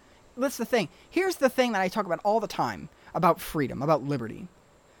me. That's the thing. Here's the thing that I talk about all the time about freedom, about liberty.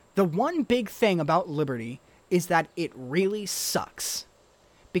 The one big thing about liberty is that it really sucks.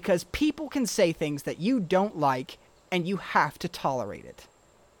 Because people can say things that you don't like, and you have to tolerate it.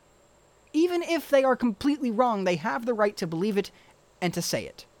 Even if they are completely wrong, they have the right to believe it and to say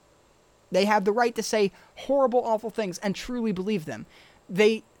it. They have the right to say horrible, awful things and truly believe them.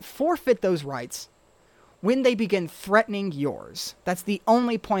 They forfeit those rights when they begin threatening yours. That's the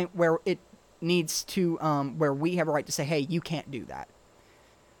only point where it needs to, where we have a right to say, hey, you can't do that.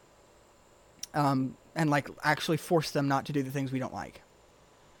 And actually force them not to do the things we don't like.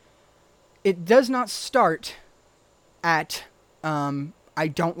 It does not start at, I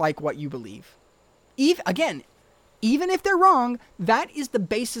don't like what you believe. Even if they're wrong, that is the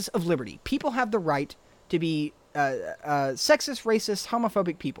basis of liberty. People have the right to be sexist, racist,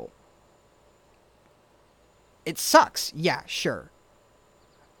 homophobic people. It sucks, yeah, sure.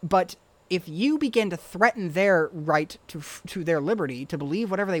 But if you begin to threaten their right to their liberty, to believe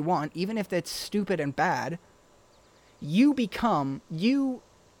whatever they want, even if it's stupid and bad, you become a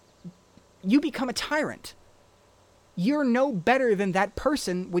tyrant. You're no better than that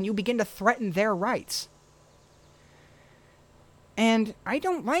person when you begin to threaten their rights. And I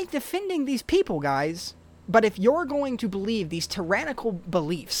don't like defending these people, guys. But if you're going to believe these tyrannical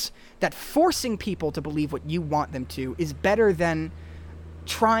beliefs, that forcing people to believe what you want them to is better than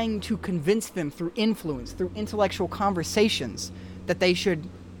trying to convince them through influence, through intellectual conversations, that they should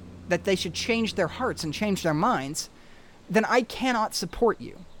change their hearts and change their minds, then I cannot support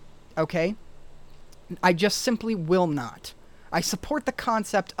you. Okay? I just simply will not. I support the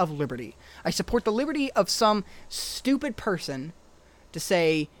concept of liberty. I support the liberty of some stupid person to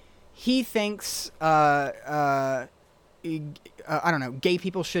say he thinks, I don't know, gay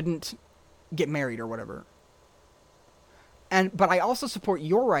people shouldn't get married or whatever. But I also support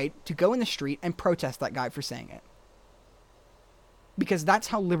your right to go in the street and protest that guy for saying it. Because that's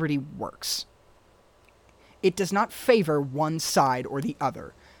how liberty works. It does not favor one side or the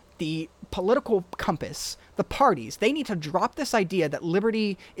other. The political compass, the parties, they need to drop this idea that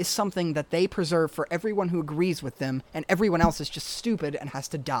liberty is something that they preserve for everyone who agrees with them, and everyone else is just stupid and has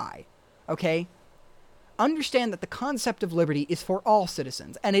to die. Okay? Understand that the concept of liberty is for all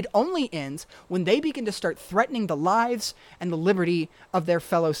citizens, and it only ends when they begin to start threatening the lives and the liberty of their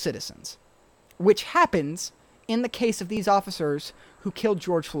fellow citizens. Which happens in the case of these officers who killed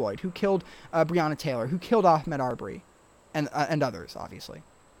George Floyd, who killed Breonna Taylor, who killed Ahmaud Arbery, and others, obviously.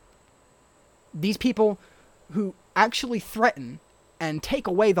 These people who actually threaten and take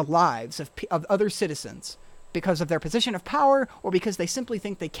away the lives of other citizens because of their position of power or because they simply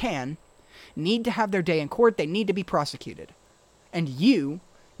think they can, need to have their day in court. They need to be prosecuted. And you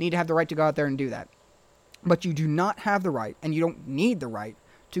need to have the right to go out there and do that. But you do not have the right, and you don't need the right,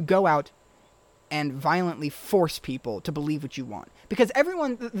 to go out and violently force people to believe what you want. Because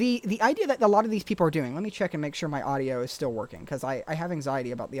everyone, the idea that a lot of these people are doing, let me check and make sure my audio is still working, because I have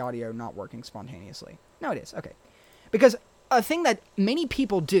anxiety about the audio not working spontaneously. No, it is. Okay. Because a thing that many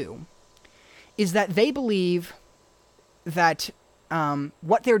people do is that they believe that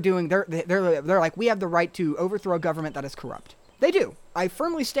what they're doing, they're like, we have the right to overthrow a government that is corrupt. They do. I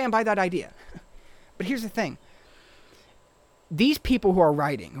firmly stand by that idea. But here's the thing. These people who are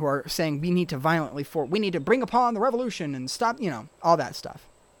writing, who are saying we need to we need to bring upon the revolution and stop, all that stuff.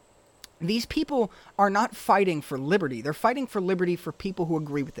 These people are not fighting for liberty. They're fighting for liberty for people who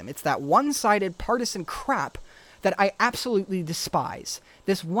agree with them. It's that one-sided partisan crap that I absolutely despise.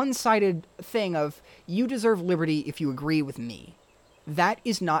 This one-sided thing of, you deserve liberty if you agree with me. That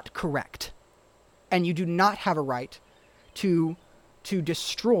is not correct. And you do not have a right to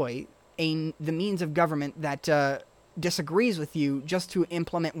destroy the means of government that disagrees with you just to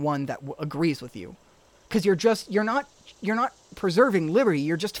implement one that agrees with you. Because you're not preserving liberty,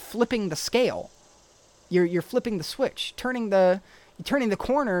 you're just flipping the scale. You're flipping the switch, turning the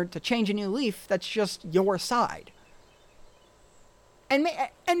corner to change a new leaf. That's just your side. And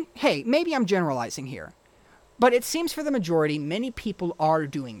hey, maybe I'm generalizing here, but it seems for the majority, many people are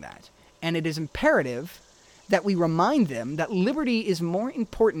doing that. And it is imperative that we remind them that liberty is more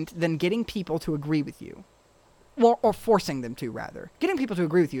important than getting people to agree with you. Or forcing them to, rather. Getting people to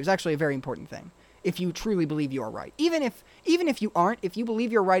agree with you is actually a very important thing, if you truly believe you are right. Even if you aren't, if you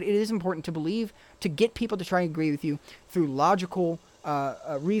believe you're right, it is important to get people to try and agree with you through logical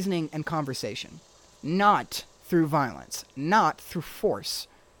reasoning and conversation. Not through violence. Not through force.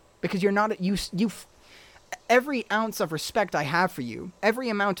 Because you're not... Every ounce of respect I have for you, every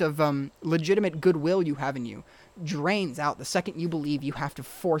amount of legitimate goodwill you have in you, drains out the second you believe you have to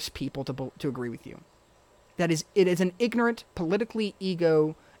force people to agree with you. It is an ignorant, politically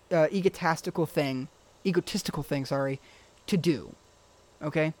egotistical thing, to do.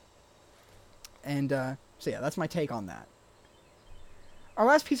 Okay? And, so yeah, that's my take on that. Our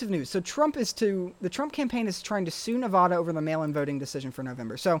last piece of news. So the Trump campaign is trying to sue Nevada over the mail-in voting decision for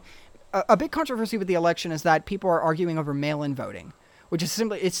November. So, a big controversy with the election is that people are arguing over mail-in voting, which is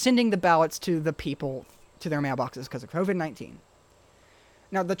simply, it's sending the ballots to the people, to their mailboxes because of COVID-19.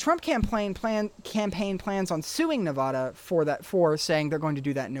 Now, the Trump campaign plans on suing Nevada for saying they're going to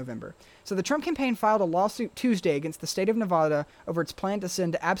do that in November. So the Trump campaign filed a lawsuit Tuesday against the state of Nevada over its plan to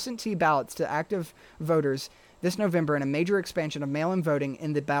send absentee ballots to active voters this November in a major expansion of mail-in voting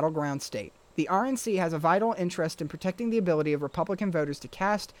in the battleground state. The RNC has a vital interest in protecting the ability of Republican voters to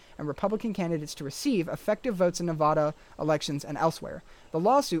cast and Republican candidates to receive effective votes in Nevada elections and elsewhere. The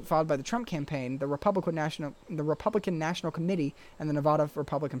lawsuit filed by the Trump campaign, the Republican National Committee, and the Nevada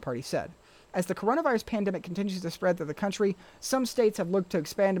Republican Party said. As the coronavirus pandemic continues to spread through the country, some states have looked to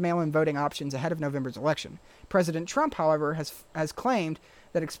expand mail-in voting options ahead of November's election. President Trump, however, has claimed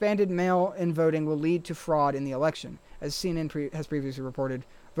that expanded mail-in voting will lead to fraud in the election. As CNN has previously reported,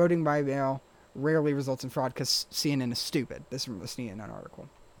 voting by mail rarely results in fraud because CNN is stupid. This is from the CNN article,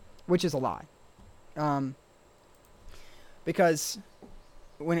 which is a lie. Because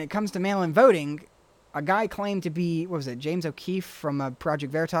when it comes to mail-in voting, a guy claimed to be, what was it, James O'Keefe from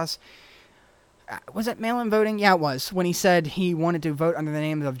Project Veritas. Was it mail-in voting? Yeah, it was. When he said he wanted to vote under the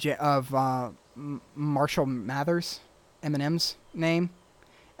name of Marshall Mathers, Eminem's name.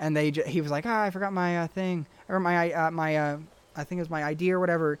 And he was like, I forgot my thing. Or I think it was my ID or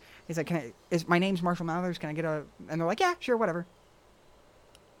whatever. He's like, my name's Marshall Mathers, can I get a... And they're like, yeah, sure, whatever.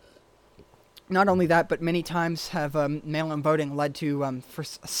 Not only that, but many times have mail-in voting led to,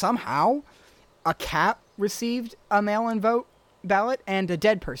 somehow, a cat received a mail-in vote ballot and a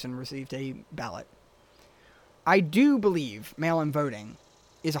dead person received a ballot. I do believe mail-in voting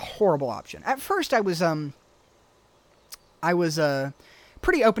is a horrible option. At first, I was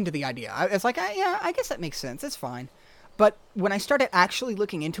pretty open to the idea. It's like, yeah, I guess that makes sense. It's fine. But when I started actually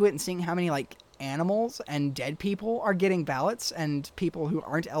looking into it and seeing how many, animals and dead people are getting ballots and people who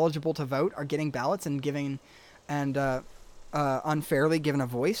aren't eligible to vote are getting ballots and unfairly given a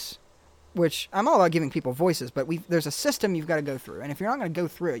voice, which I'm all about giving people voices, but there's a system you've got to go through. And if you're not going to go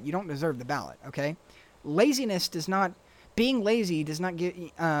through it, you don't deserve the ballot, okay? Being lazy does not get,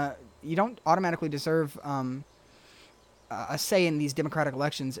 you don't automatically deserve a say in these democratic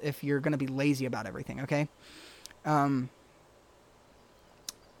elections if you're going to be lazy about everything, okay?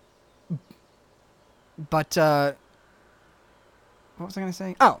 But what was I going to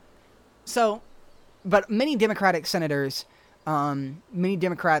say? But many Democratic senators, many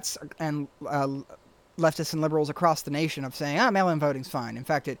Democrats and leftists and liberals across the nation of saying, mail-in voting's fine. In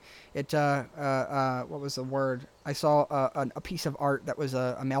fact, what was the word? I saw a piece of art that was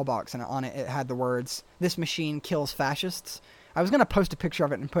a mailbox, and on it had the words, "This machine kills fascists." I was going to post a picture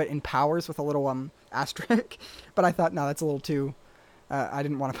of it and put in powers with a little asterisk, but I thought, no, that's a little too... I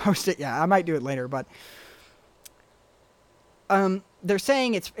didn't want to post it. Yeah, I might do it later, but... they're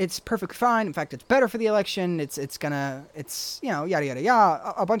saying it's perfectly fine. In fact, it's better for the election. It's yada, yada,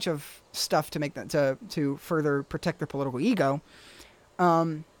 yada. A bunch of stuff to make that, to further protect their political ego.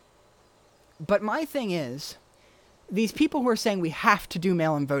 But my thing is, these people who are saying we have to do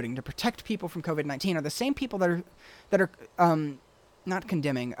mail-in voting to protect people from COVID-19 are the same people that are not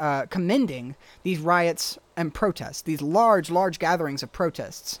condemning, commending these riots and protests, these large gatherings of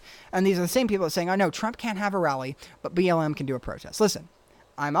protests. And these are the same people saying, "I know Trump can't have a rally, but BLM can do a protest." Listen,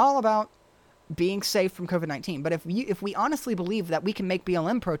 I'm all about being safe from COVID-19, but if we honestly believe that we can make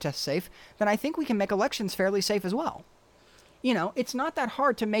BLM protests safe, then I think we can make elections fairly safe as well. You know, it's not that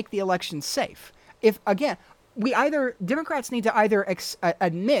hard to make the elections safe. If, again, Democrats need to either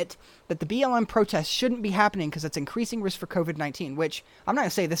admit that the BLM protests shouldn't be happening because it's increasing risk for COVID-19, which I'm not going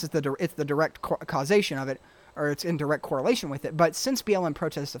to say this is it's the direct causation of it, or it's in direct correlation with it, but since BLM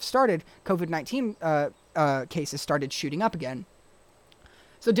protests have started, COVID-19 cases started shooting up again.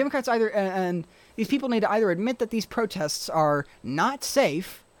 So Democrats and these people need to either admit that these protests are not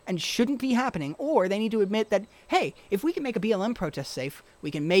safe and shouldn't be happening, or they need to admit that, hey, if we can make a BLM protest safe,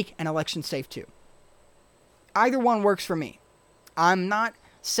 we can make an election safe too. Either one works for me. I'm not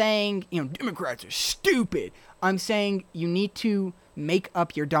saying, Democrats are stupid. I'm saying you need to make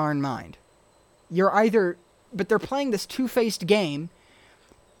up your darn mind. But they're playing this two-faced game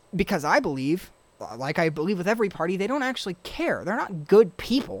because I believe, like I believe with every party, they don't actually care. They're not good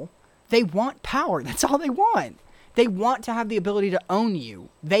people. They want power. That's all they want. They want to have the ability to own you.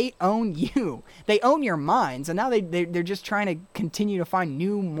 They own you. They own your minds, and now they're just trying to continue to find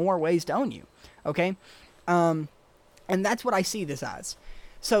more ways to own you. Okay? And that's what I see this as.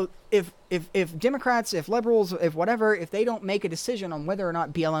 So if Democrats, if liberals, if whatever, if they don't make a decision on whether or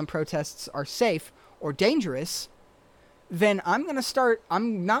not BLM protests are safe or dangerous, then I'm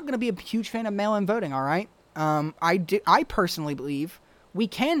not going to be a huge fan of mail-in voting, all right? I personally believe we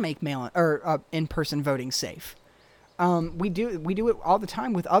can make in-person voting safe. We do it all the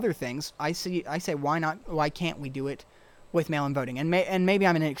time with other things. I say why can't we do it with mail-in voting? And maybe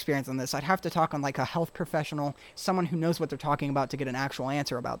I'm inexperienced on this. I'd have to talk on like a health professional, someone who knows what they're talking about, to get an actual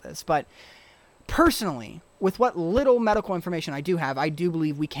answer about this. But personally, with what little medical information I do have, I do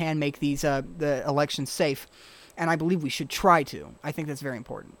believe we can make the elections safe, and I believe we should try to. I think that's very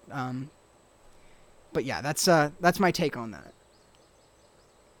important. But yeah, that's my take on that.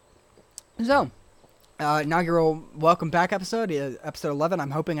 So, inaugural welcome back episode 11.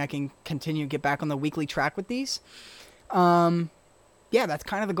 I'm hoping I can continue to get back on the weekly track with these. Yeah, that's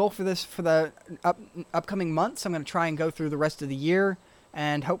kind of the goal for the upcoming months. I'm going to try and go through the rest of the year,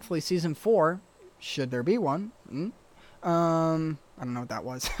 and hopefully season 4, should there be one. I don't know what that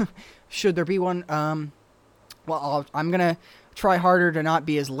was. Should there be one? Well, I'm going to try harder to not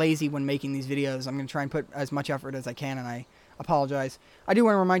be as lazy when making these videos. I'm going to try and put as much effort as I can, and I apologize. I do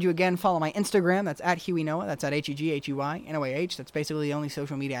want to remind you again, follow my Instagram. That's at Huey Noah. That's at HUGHUYNOAH. That's basically the only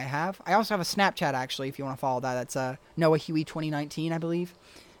social media I have. I also have a Snapchat, actually, if you want to follow that. That's Noah Huey 2019, I believe.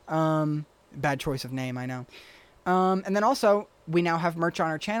 Bad choice of name, I know. And then also, we now have merch on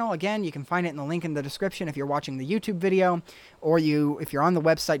our channel. Again, you can find it in the link in the description if you're watching the YouTube video, or if you're on the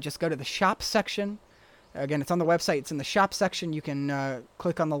website, just go to the shop section. Again, it's on the website. It's in the shop section. You can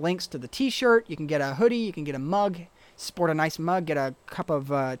click on the links to the t-shirt. You can get a hoodie. You can get a mug. Sport a nice mug. Get a cup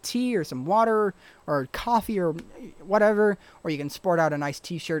of tea or some water or coffee or whatever. Or you can sport out a nice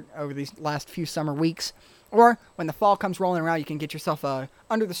t-shirt over these last few summer weeks. Or when the fall comes rolling around, you can get yourself a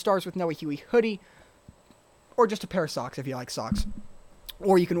Under the Stars with Noah Huey hoodie. Or just a pair of socks if you like socks.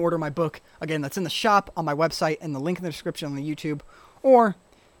 Or you can order my book. Again, that's in the shop on my website and the link in the description on the YouTube. Or,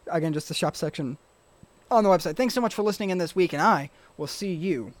 again, just the shop section on the website. Thanks so much for listening in this week, and I will see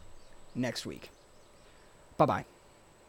you next week. Bye-bye.